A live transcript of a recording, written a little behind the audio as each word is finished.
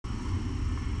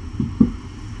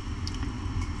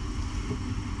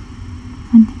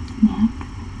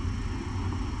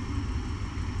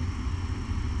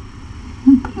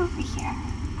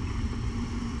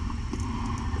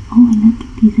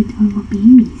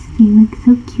He looks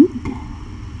so cute.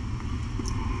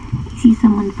 I see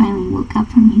someone finally woke up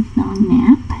from his long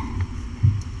nap.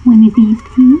 One of these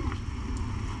two.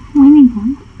 One of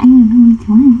them. I don't know which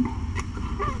one.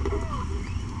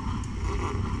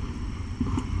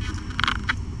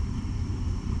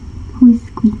 Who's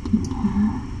squeaking,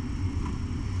 huh?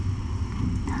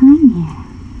 Hi there.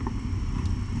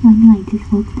 Oh no, I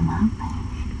just woke them up.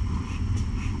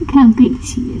 Look how good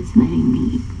she is letting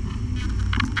me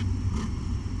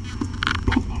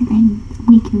pet her and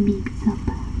wake her babies up.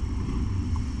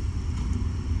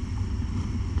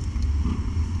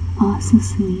 Oh, so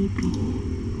sleepy.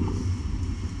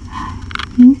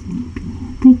 You're sleepy.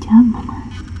 Good job, Mama.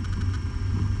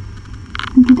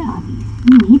 Look at all these.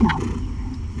 You made all these.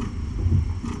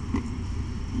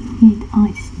 Good. Oh,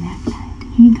 it's snack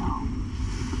time. Here you go.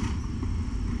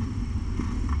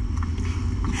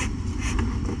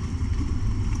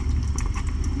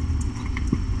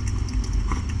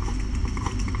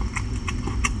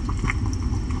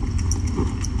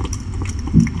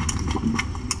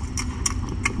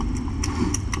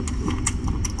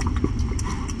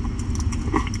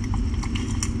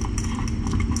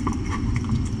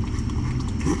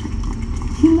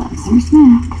 She loves her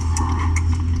snacks.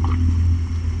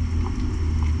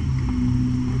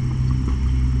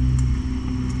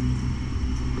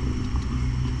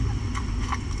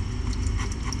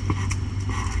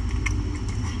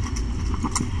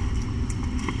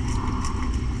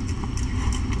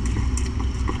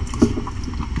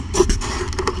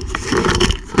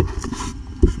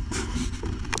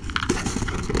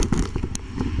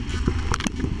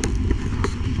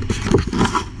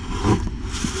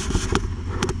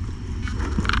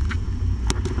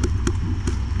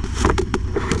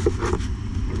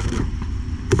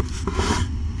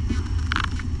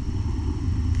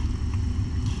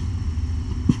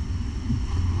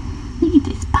 Look at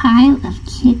this pile of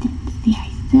kittens. They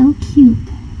are so cute.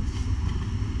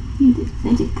 You did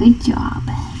such a good job,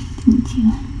 didn't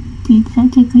you? You did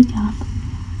such a good job.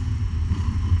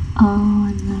 Oh,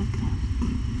 and look.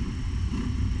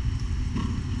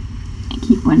 I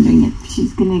keep wondering if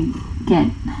she's gonna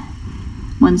get,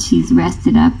 once she's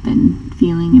rested up and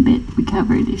feeling a bit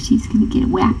recovered, if she's gonna get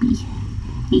wappy.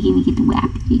 Are you gonna get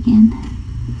wappy again?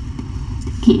 It's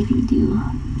okay if you do.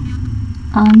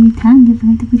 Oh, your tongue. You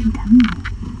forgot to put your tongue on.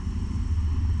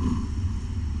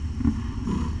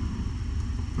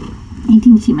 I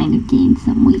think she might have gained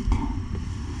some weight. I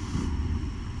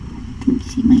think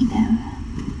she might have.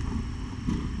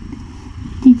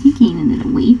 Did you gain a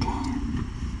little weight?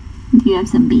 Do you have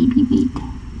some baby weight?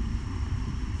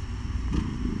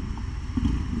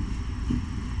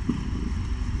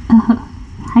 Oh,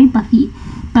 hi Buffy.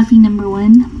 Buffy number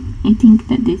 1. I think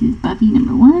that this is Buffy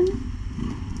number 1.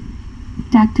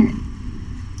 Dr.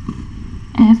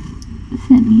 F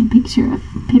sent me a picture of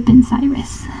Pip and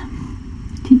Cyrus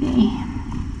today.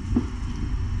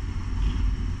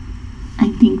 I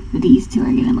think these two are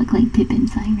gonna look like Pip and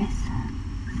Cyrus.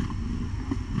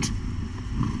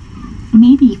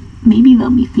 Maybe they'll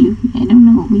be floofy. I don't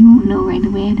know. We won't know right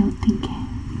away, I don't think.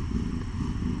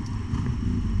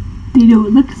 They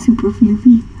don't look super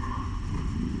floofy.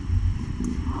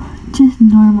 Just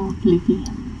normal floofy.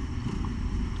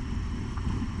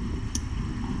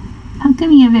 How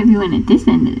come you have everyone at this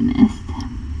end of the nest?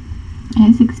 I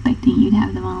was expecting you'd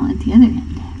have them all at the other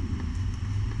end.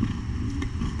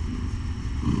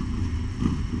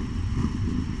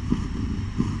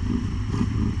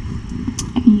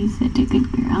 You're such a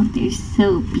good girl. They're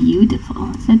so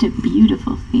beautiful. Such a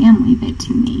beautiful family that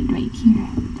you made right here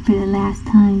for the last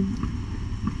time.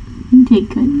 You did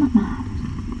good, Mama.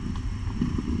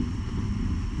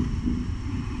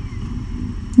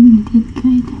 You did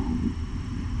good.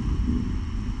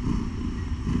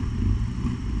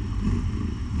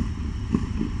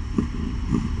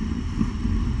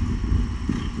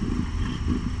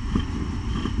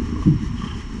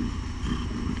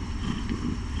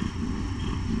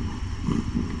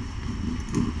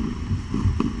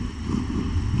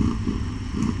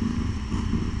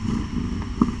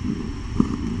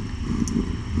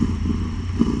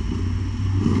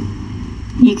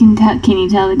 Can you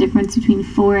tell the difference between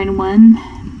 4 and 1?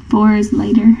 4 is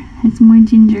lighter, has more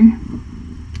ginger.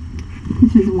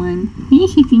 This is 1. Are you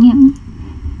shooting at me?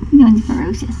 You're going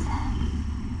ferocious.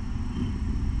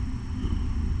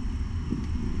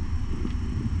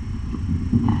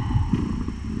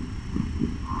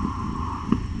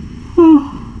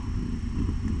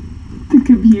 The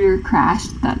computer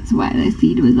crashed, that's why the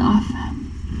feed was off.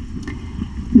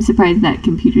 I'm surprised that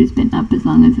computer's been up as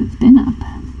long as it's been up.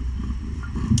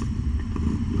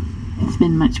 It's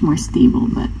been much more stable,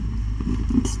 but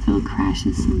It still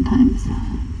crashes sometimes.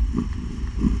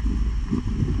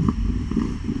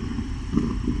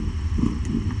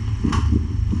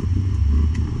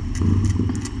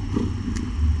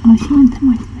 Oh, she wants some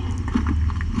more things.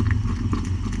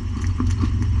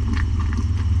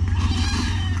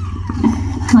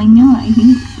 Oh, I know, I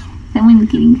think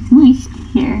someone's getting smushed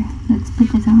here. Let's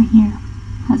put this over here.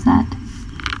 How's that?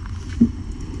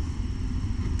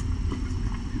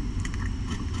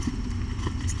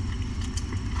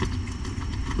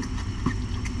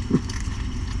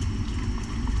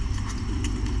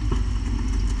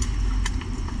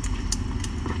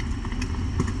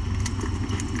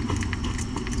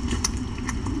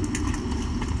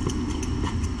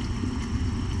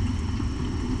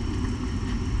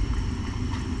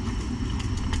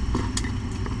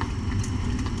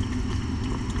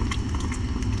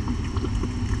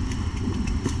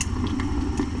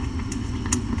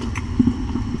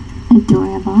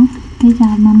 Adorable. Good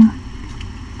job, Mama.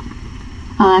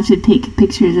 I'll have to take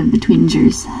pictures of the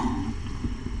twingers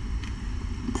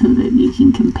so that you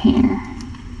can compare.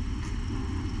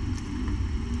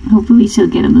 Hopefully she'll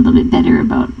get a little bit better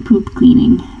about poop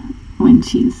cleaning when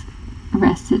she's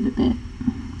rested a bit.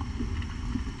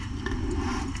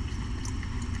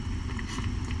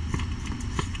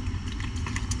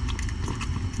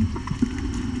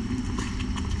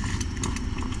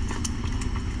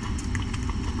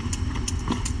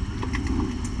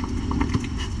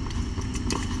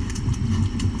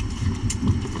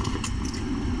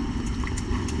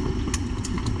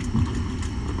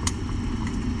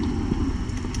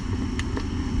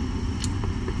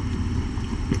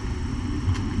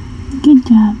 Good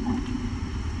job.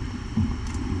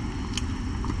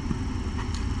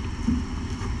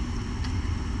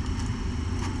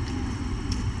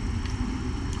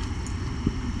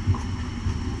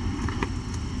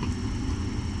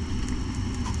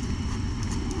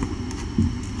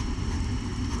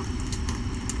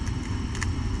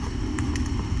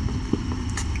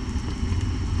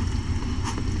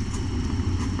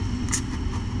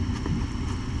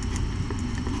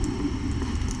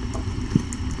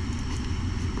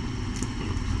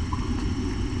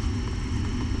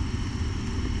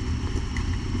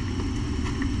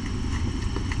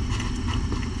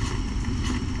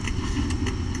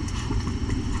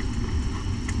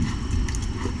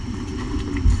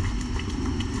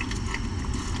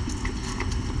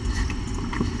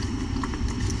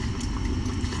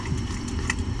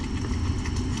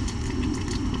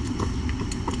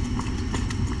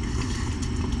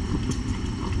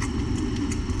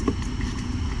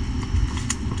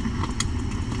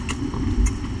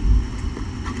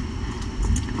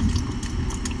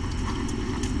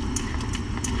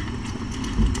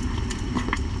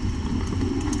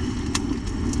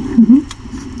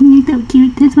 You're so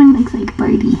cute. This one looks like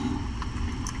Birdie.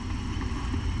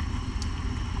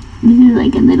 This is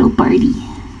like a little Birdie.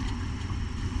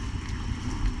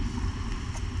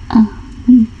 Oh,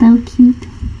 he's so cute.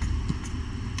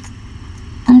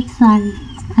 Oh, sorry.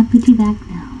 I'll put you back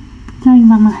now. Sorry,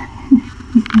 Mama.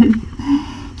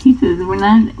 She says we're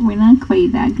not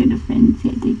quite that good of friends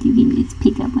yet that you can just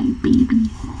pick up my babies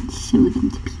and show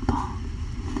them to people.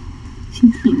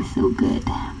 She's being so good.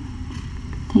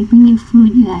 If I bring you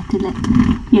food, you have to let me do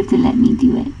it. You have to let me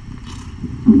do it.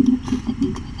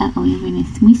 Uh-oh, you're gonna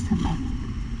smush somebody.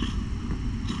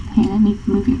 Here, let me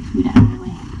move your food out of the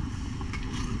way.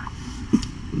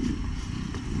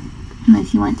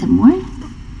 Unless you want some more.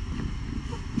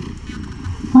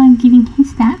 Well, I'm getting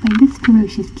hissed at by this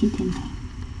ferocious kitten.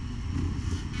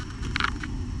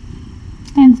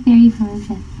 That's very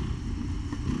ferocious.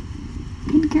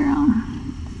 Good girl.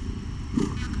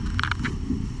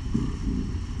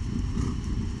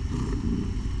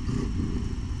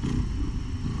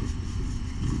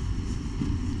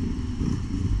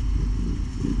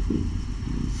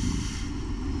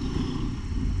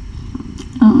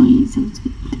 Oh, he's so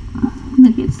sweet.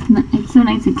 Look, it's so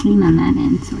nice and clean on that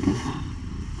end, sort of.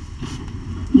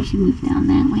 You should move down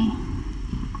that way.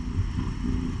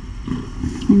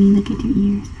 Let me look at your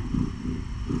ears.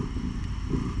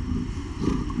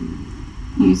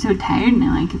 You're so tired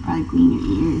now, I could probably clean your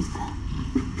ears.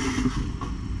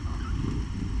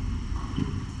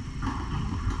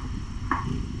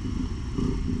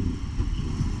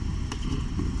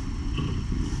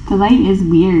 The light is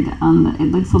weird on the,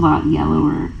 it looks a lot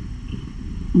yellower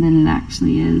than it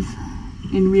actually is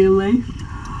in real life.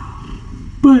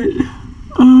 But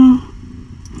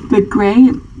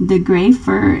the gray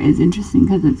fur is interesting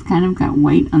because it's kind of got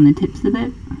white on the tips of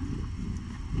it.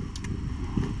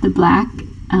 The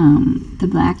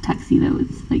black tuxedo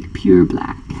is like pure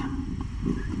black.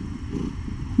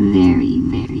 Very,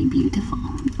 very beautiful.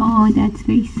 Oh, that's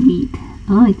very sweet.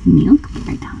 Oh, it's milk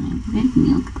bar time. Is it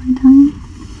milk bar time?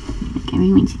 Like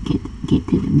everyone should get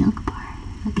to the milk bar.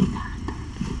 Look at that.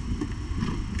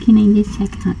 Can I just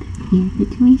check out the ear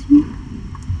situation?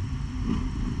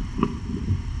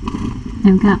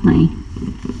 I've got my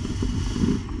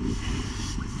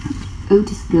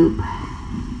otoscope.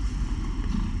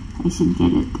 I should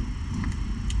get it.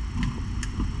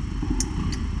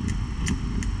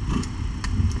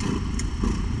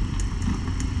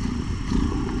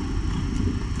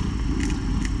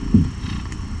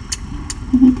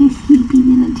 Look at these sleepy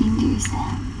little gingers.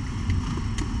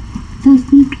 So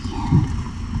sleepy.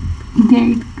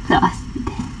 They're exhausted.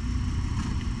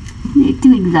 They're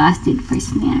too exhausted for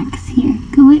snacks. Here,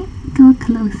 go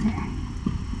closer.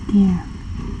 There.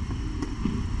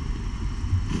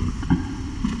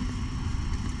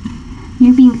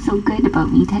 You're being so good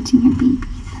about me touching your babies.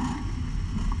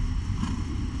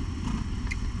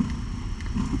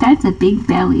 That's a big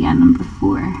belly on number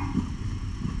 4.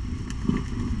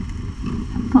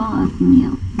 Full of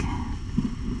milk.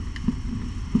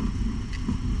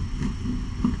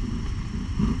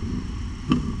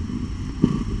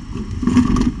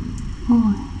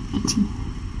 Oh, itchy.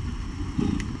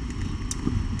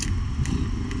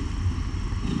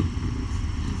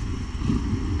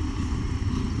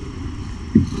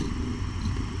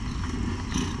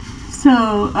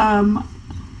 So,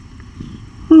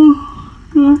 oh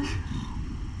gosh.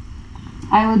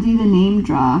 I will do the name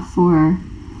draw for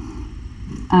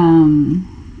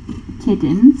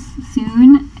kittens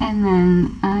soon, and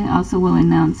then I also will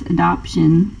announce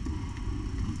adoption.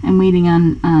 I'm waiting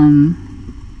on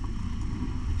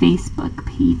Facebook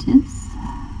pages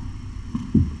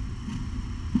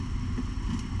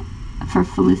for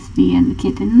Felicity and the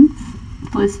kittens.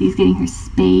 Felicity's getting her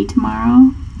spay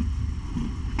tomorrow.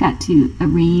 Got to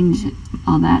arrange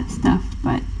all that stuff,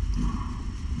 but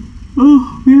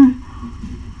oh man,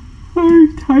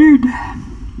 I'm tired.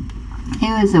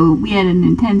 We had an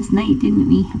intense night, didn't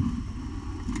we?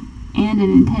 And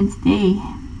an intense day.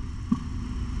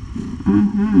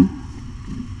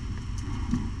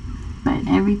 But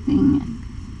everything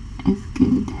is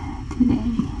good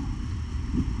today.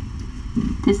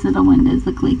 This little one does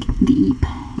look like Deep.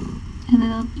 A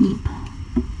little Deep.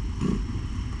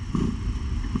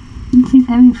 She's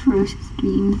having ferocious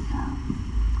dreams.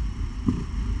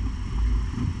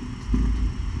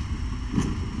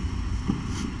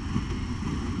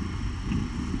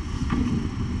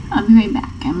 I'll be right back.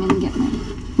 I'm gonna get my...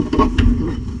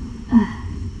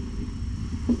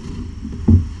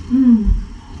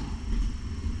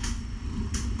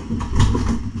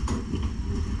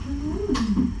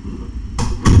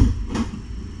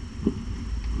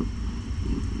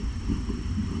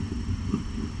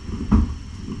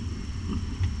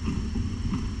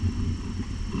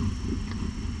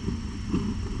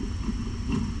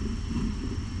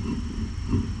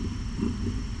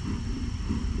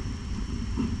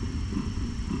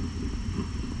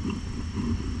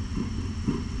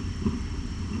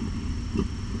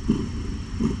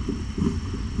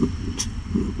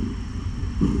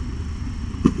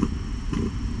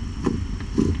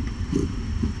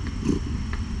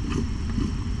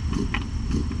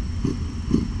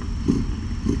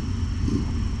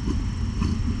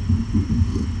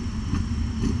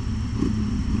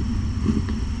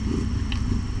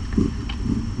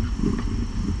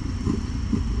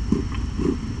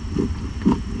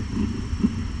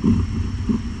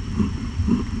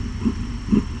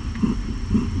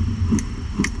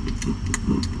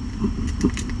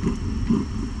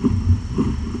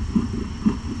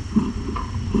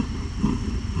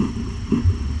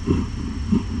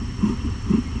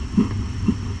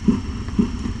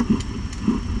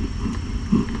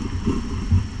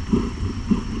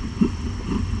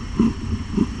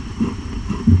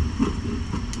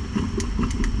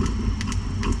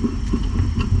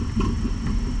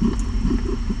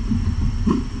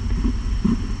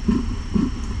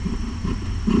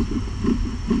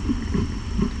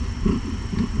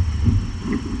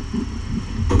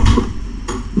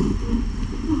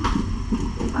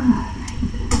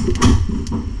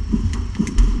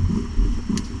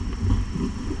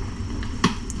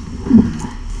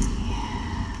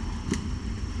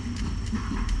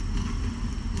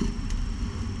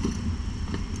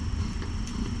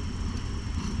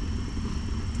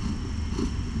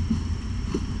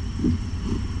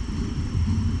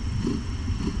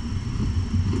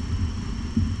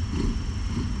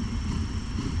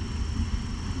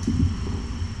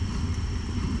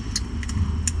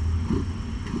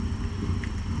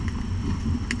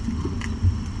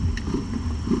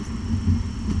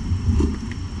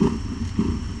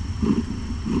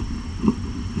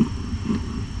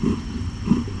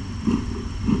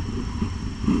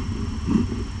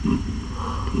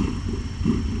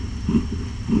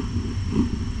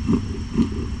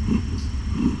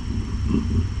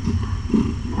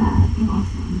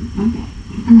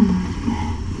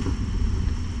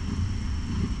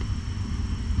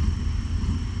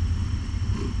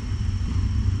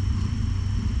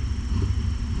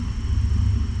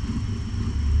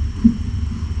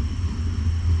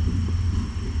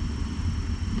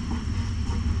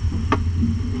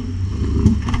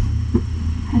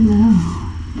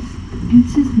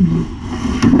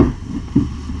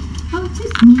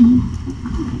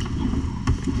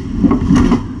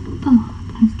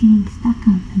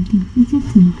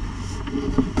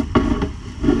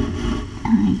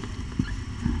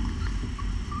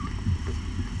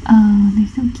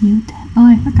 cute. Oh,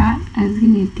 I forgot. I was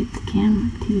going to get the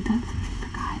camera too. That's what I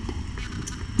forgot.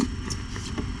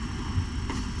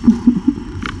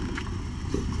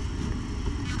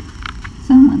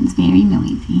 Someone's very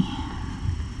noisy.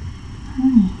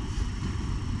 Hi.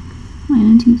 Why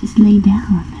don't you just lay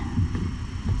down?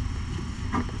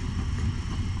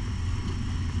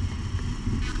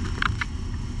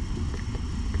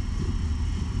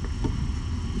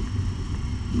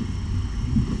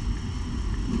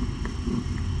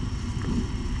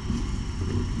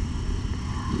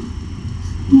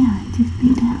 Yeah, just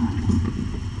lay down.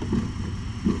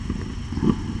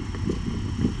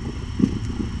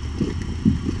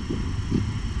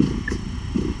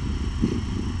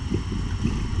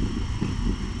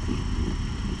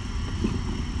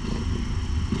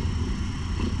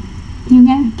 You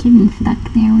got a kitten stuck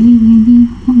there. What are you going to do?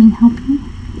 Want me to help you?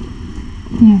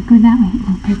 There, go that way.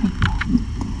 Oh, perfect.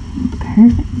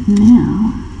 Perfect.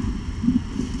 Now,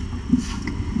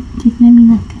 just let me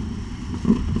look.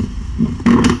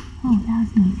 Oh, that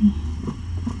was noisy.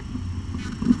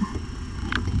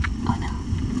 Oh no.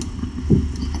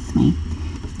 That's my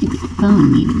stupid phone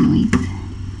made a noise.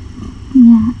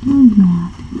 Yeah, it was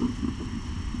loud.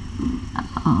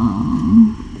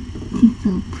 Oh, she's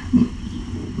so pretty.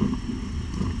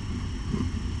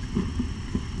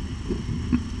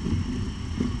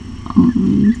 Oh,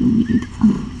 you're so beautiful.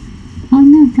 Oh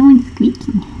no, someone's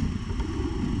squeaking.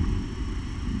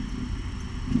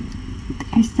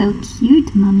 They're so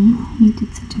cute, Mommy. You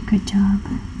did such a good job.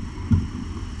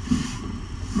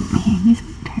 Here, this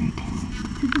won't hurt.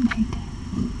 This doesn't hurt.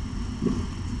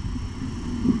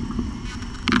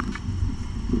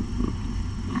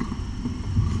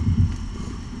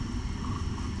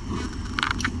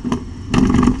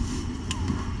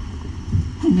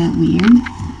 Is that weird?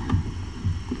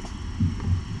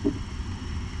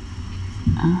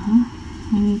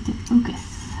 I need to focus.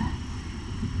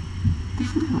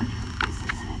 This is what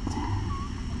focuses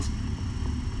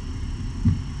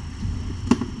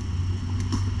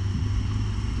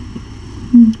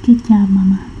it. Good job,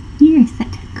 Mama. You're such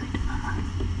a good mama.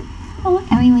 Oh,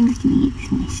 everyone's gonna get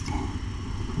finished.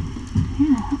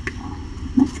 Yeah, I'll help you.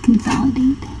 Let's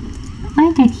consolidate.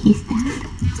 I got hissed at.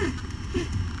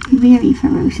 Very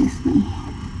ferociously.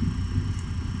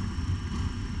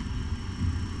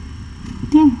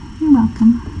 There, you're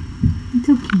welcome. It's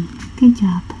okay. Good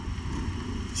job.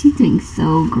 She's doing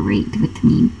so great with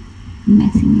me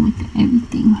messing with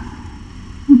everything.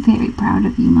 I'm very proud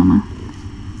of you, Mama.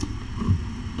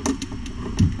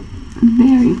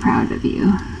 Very proud of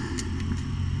you.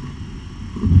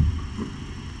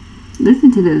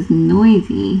 Listen to those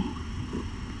noisy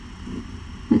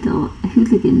little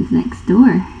hooligans next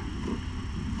door.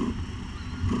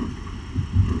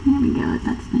 There we go,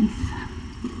 that's nice.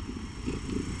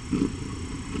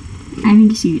 I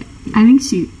think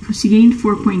she gained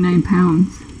 4.9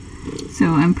 pounds.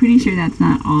 So I'm pretty sure that's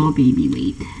not all baby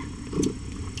weight.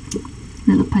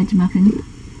 Little pudge muffin.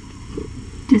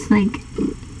 Just like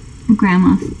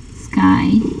Grandma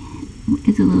Sky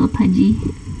is a little pudgy.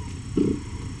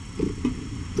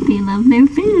 They love their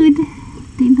food.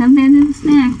 They love their little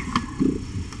snacks.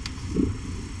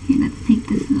 Here, let's take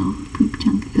this little poop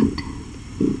chunk out.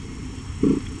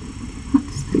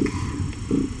 What's stuck?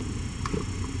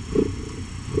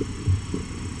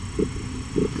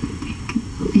 Good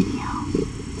video.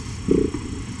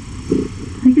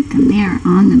 Look at them there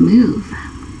on the move.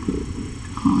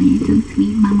 Oh, you're so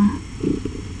sweet, Mama.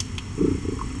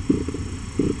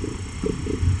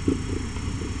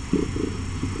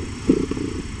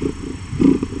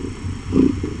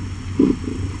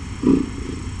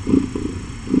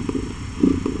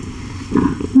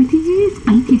 What did you just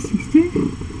bite your sister?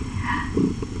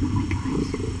 Oh my gosh.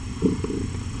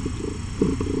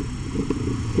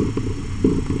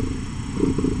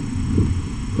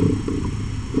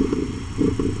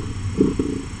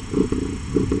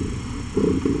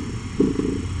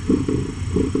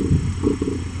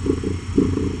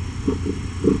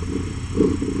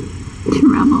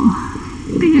 Trouble.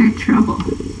 Bigger trouble.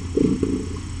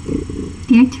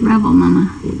 Dear trouble, Mama.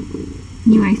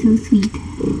 You are so sweet.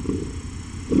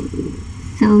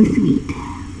 So sweet.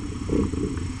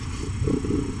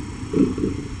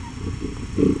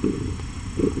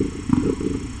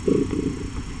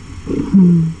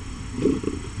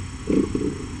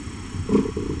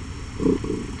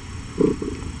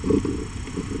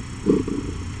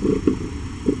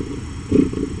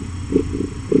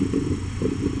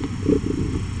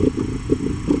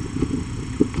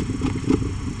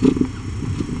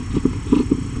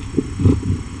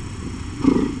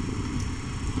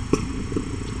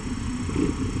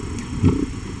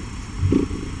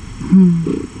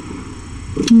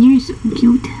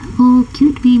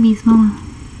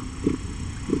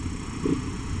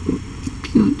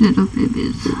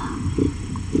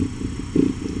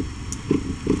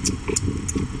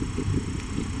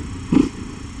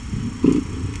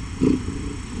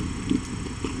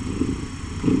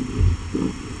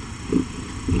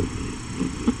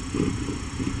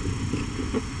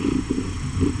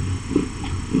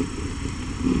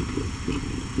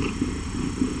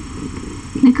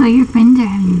 All your friends are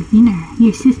having dinner.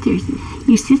 Your sisters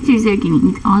are gonna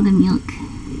eat all the milk.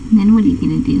 And then what are you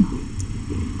gonna do?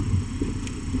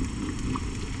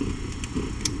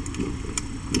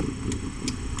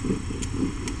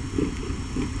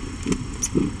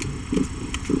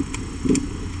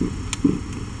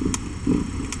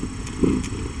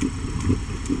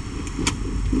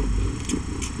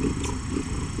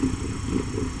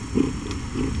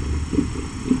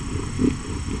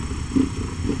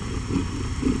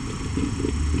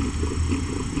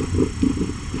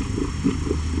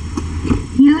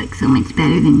 You look so much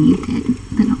better than you did,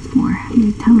 little four.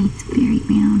 Your tummy's very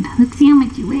round. Let's see how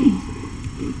much you weigh.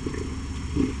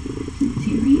 Let's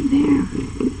see right there.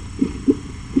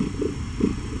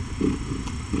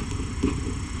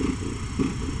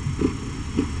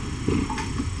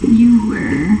 You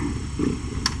were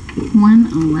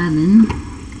 111.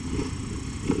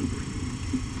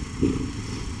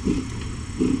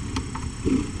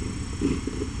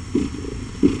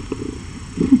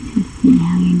 See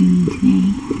how you're doing today.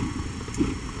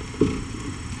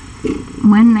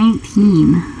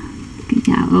 119. Good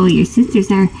job. Oh, your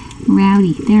sisters are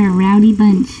rowdy. They're a rowdy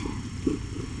bunch.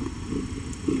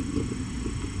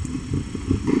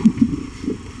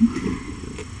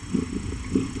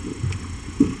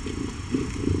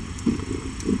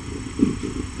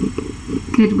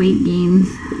 Good weight gains.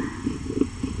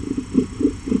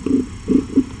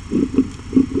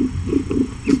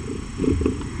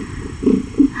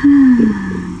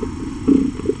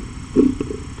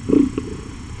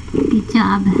 Good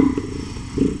job.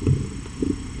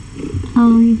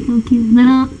 Oh, you're so cute.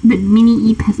 The mini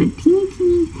Eep has a teeny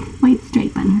white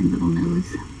stripe on her little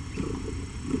nose.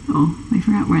 Oh, I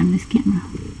forgot we're on this camera.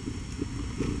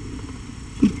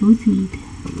 She's so sweet.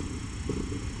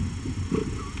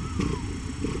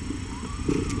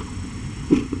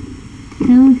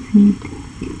 So sweet.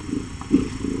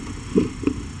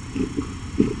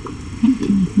 Hey,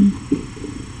 can you see?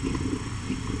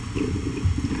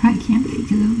 I can't see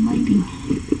because of the lighting.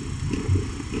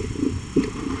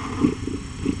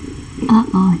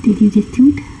 Uh-oh, did you just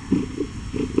toot?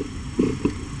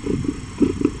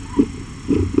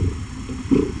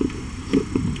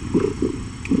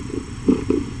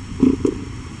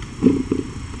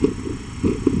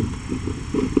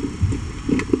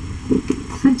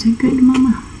 Such a good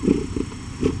mama.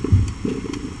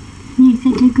 You're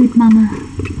such a good mama.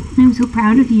 I'm so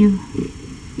proud of you.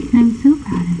 I'm so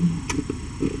proud of you.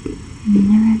 You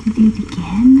never have to do it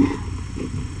again.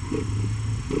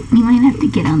 You might have to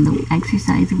get on the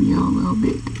exercise wheel a little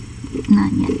bit.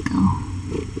 Not yet, though.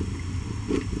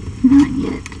 Not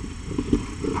yet.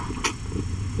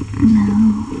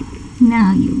 No.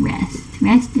 Now you rest.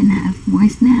 Rest and have more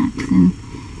snacks and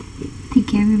take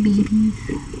care of your babies.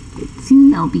 Soon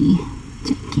they'll be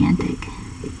gigantic.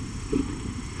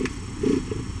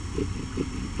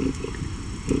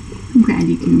 I'm glad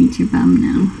you can reach your bum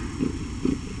now.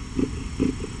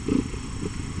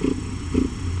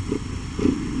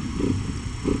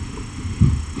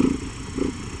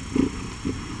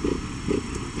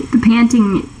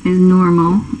 Panting is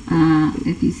normal.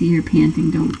 If you see her panting,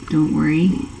 don't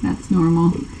worry. That's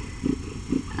normal.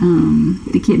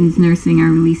 The kittens nursing are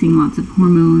releasing lots of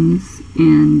hormones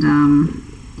and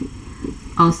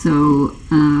also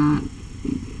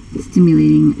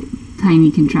stimulating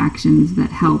tiny contractions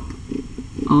that help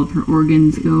all of her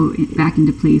organs go back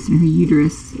into place and her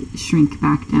uterus shrink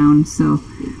back down. So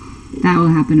that will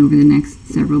happen over the next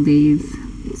several days.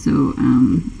 So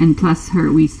and plus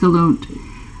we still don't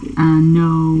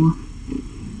know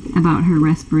about her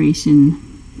respiration,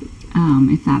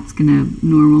 if that's going to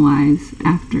normalize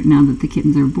now that the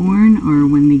kittens are born or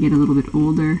when they get a little bit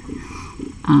older.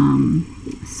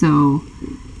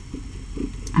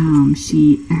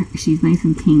 She's nice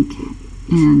and pink,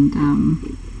 and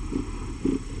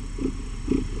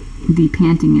the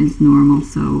panting is normal,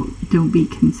 so don't be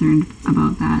concerned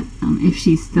about that. If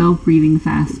she's still breathing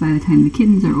fast by the time the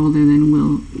kittens are older, then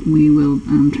we will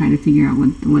try to figure out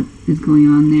what is going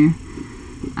on there.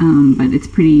 But it's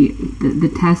pretty, the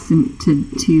tests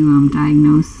to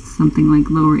diagnose something like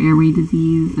lower airway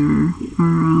disease or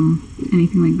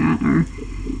anything like that are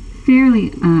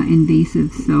fairly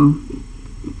invasive, so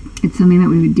it's something that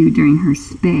we would do during her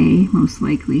spay, most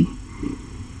likely.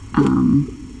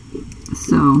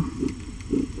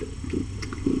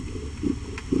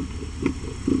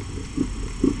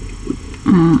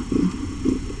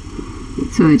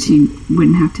 So that she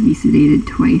wouldn't have to be sedated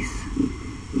twice.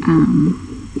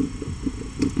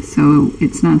 So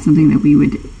it's not something that we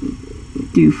would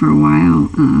do for a while.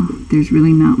 There's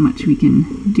really not much we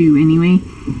can do anyway,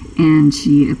 and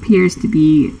she appears to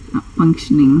be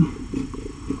functioning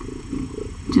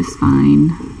just fine.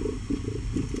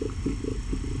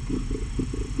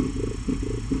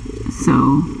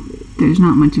 So there's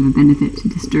not much of a benefit to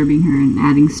disturbing her and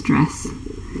adding stress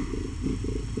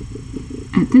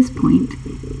at this point.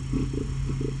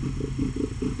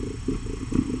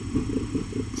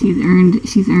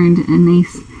 She's earned a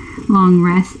nice long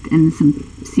rest and some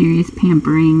serious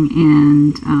pampering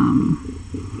and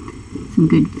some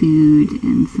good food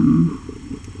and some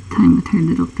time with her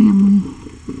little family.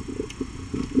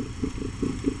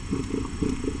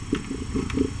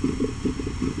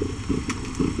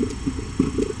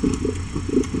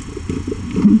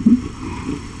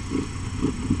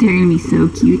 They're gonna be so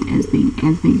cute as they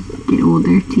get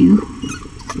older too.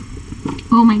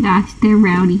 Oh my gosh, they're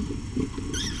rowdy.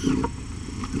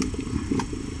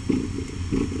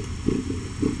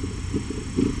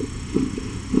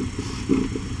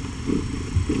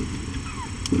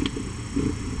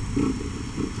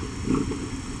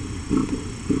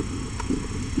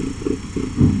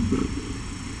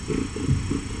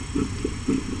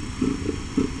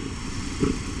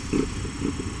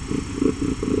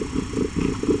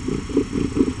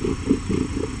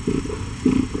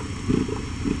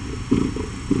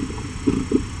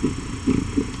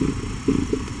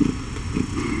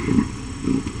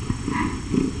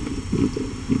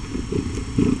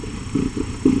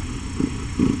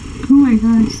 Oh my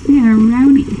gosh, they are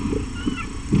rowdy.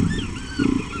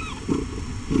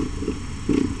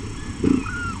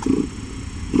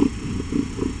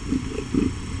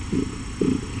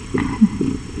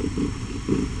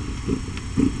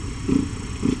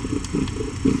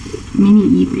 Mini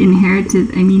Eep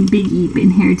inherited, Big Eep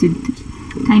inherited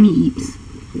Tiny Eep's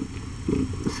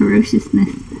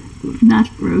ferociousness. Not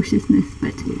ferociousness,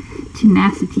 but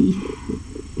tenacity.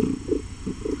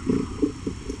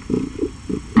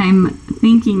 I'm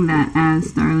thinking that as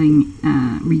Starling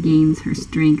regains her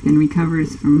strength and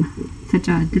recovers from such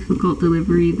a difficult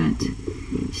delivery, that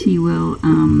she will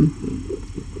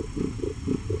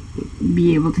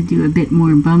be able to do a bit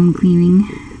more bum cleaning.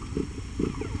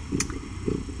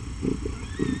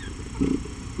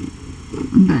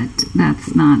 But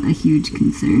that's not a huge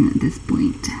concern at this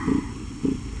point.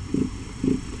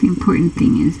 The important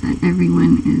thing is that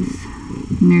everyone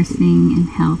is nursing and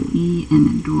healthy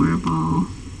and adorable.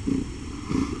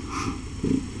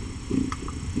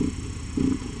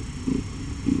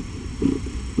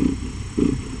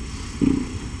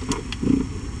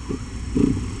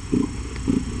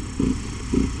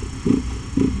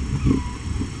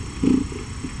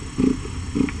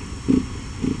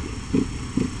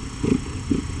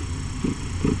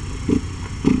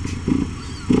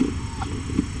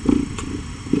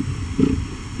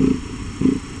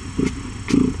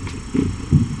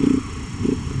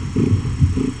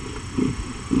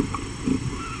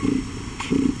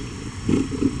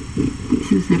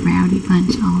 This is a rowdy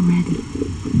bunch already.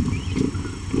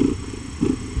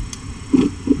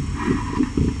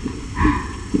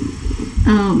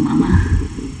 Oh, mama.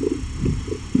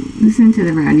 Listen to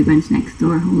the rowdy bunch next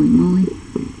door, holy moly.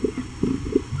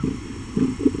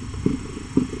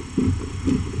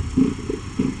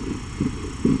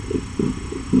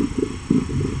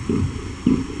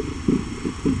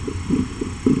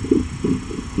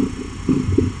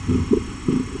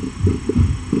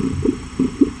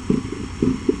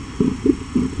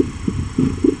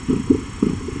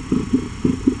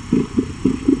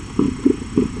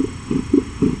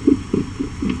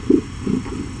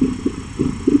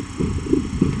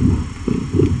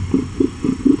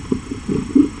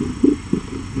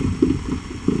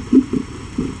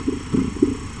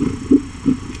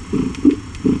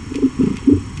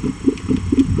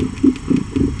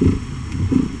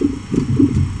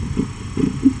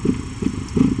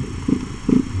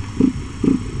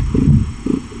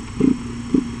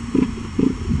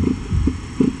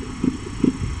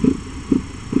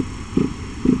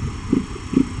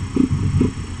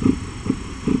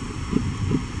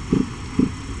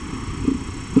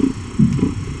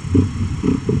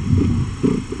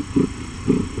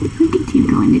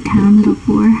 Going to town, little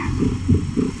four.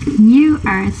 You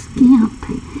are a scamp.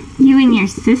 You and your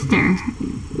sister.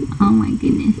 Oh my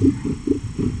goodness.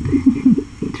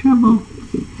 Trouble.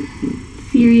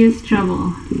 Serious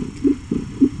trouble.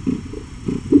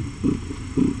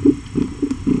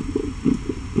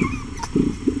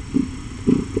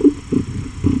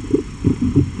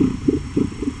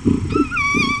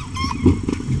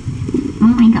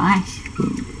 Oh my gosh.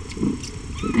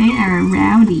 They are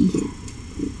rowdy.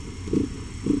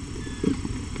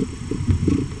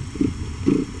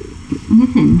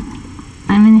 Listen,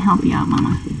 I'm gonna help you out,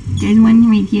 Mama. There's one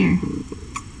right here.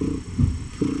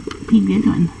 Take this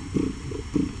one.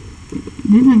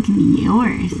 This one can be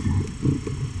yours.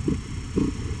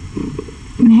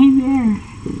 Right there.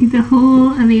 It's a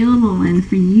whole available one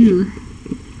for you.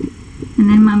 And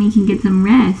then mommy can get some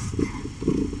rest.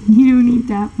 You don't need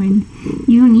that one.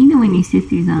 You don't need it when your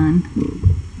sister's on.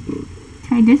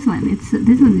 Try this one. This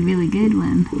one's a really good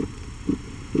one.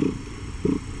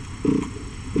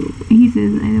 He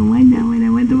says, I don't want that one. I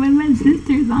want the one my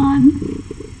sister's on.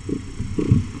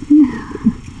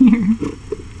 Here.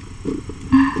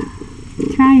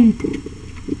 Try it.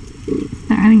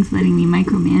 Starling's letting me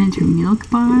micromanage her milk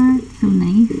bar. So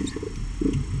nice.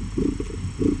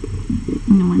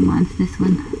 No one wants this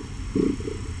one.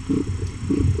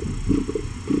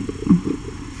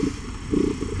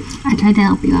 I tried to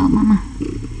help you out, Mama.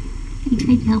 I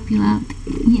tried to help you out.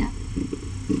 Yeah.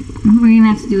 We're going to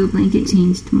have to do a blanket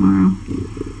change tomorrow.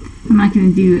 I'm not going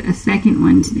to do a second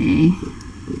one today.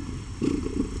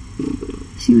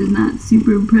 She was not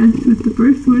super impressed with the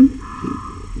first one.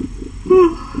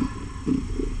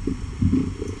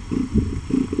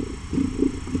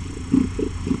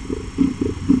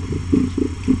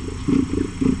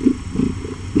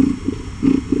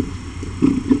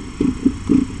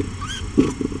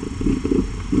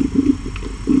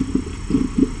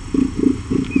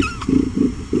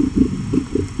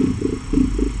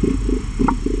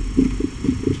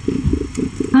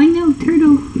 I know,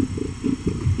 turtle.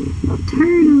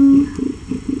 Turtle.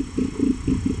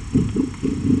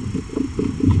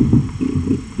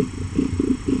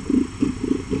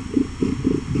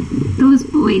 Those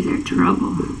boys are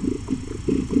trouble.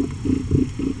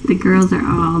 The girls are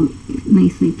all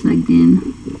nicely plugged in.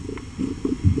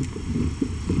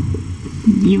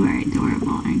 You are adorable,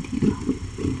 aren't you?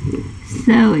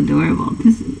 So adorable.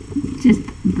 This is just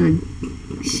the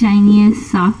shiniest,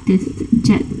 softest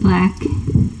jet black.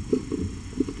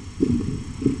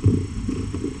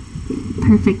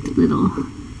 Perfect little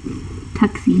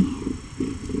tuxie.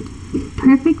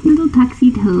 Perfect little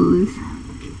tuxie toes.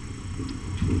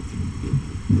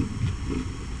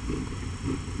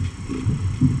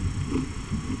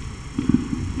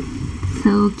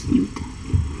 So cute.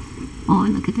 Oh,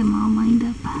 look at them all lined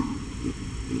up.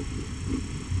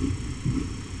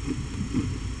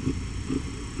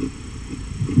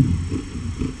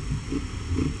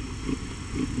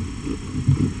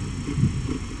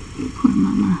 Poor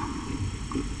Mama.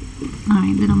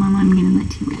 Alright, little Mama, I'm gonna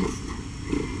let you rest.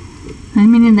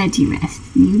 I'm gonna let you rest.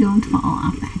 You don't fall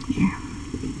off back there.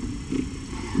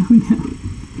 Oh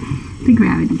no. The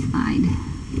gravity slide.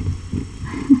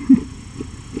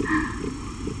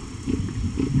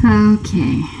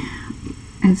 Okay.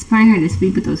 It's probably hard to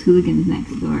sleep with those hooligans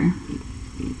next door.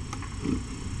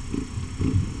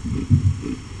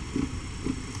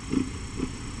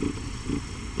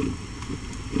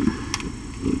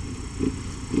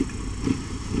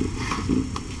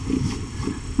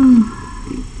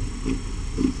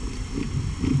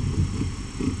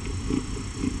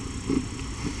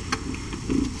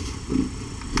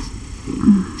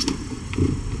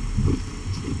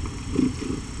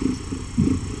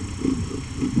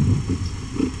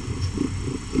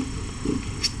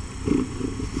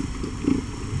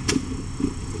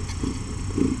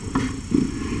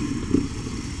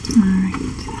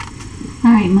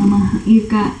 Alright, Mama, you've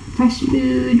got fresh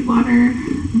food, water,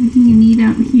 everything you need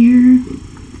out here.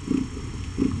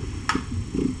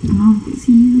 I'll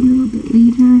see you a little bit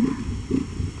later.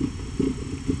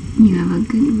 You have a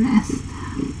good rest.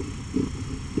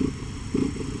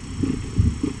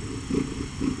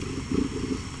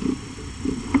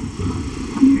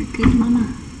 You're a good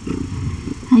Mama.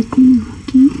 I see you,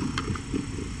 okay?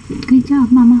 Good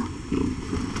job, Mama.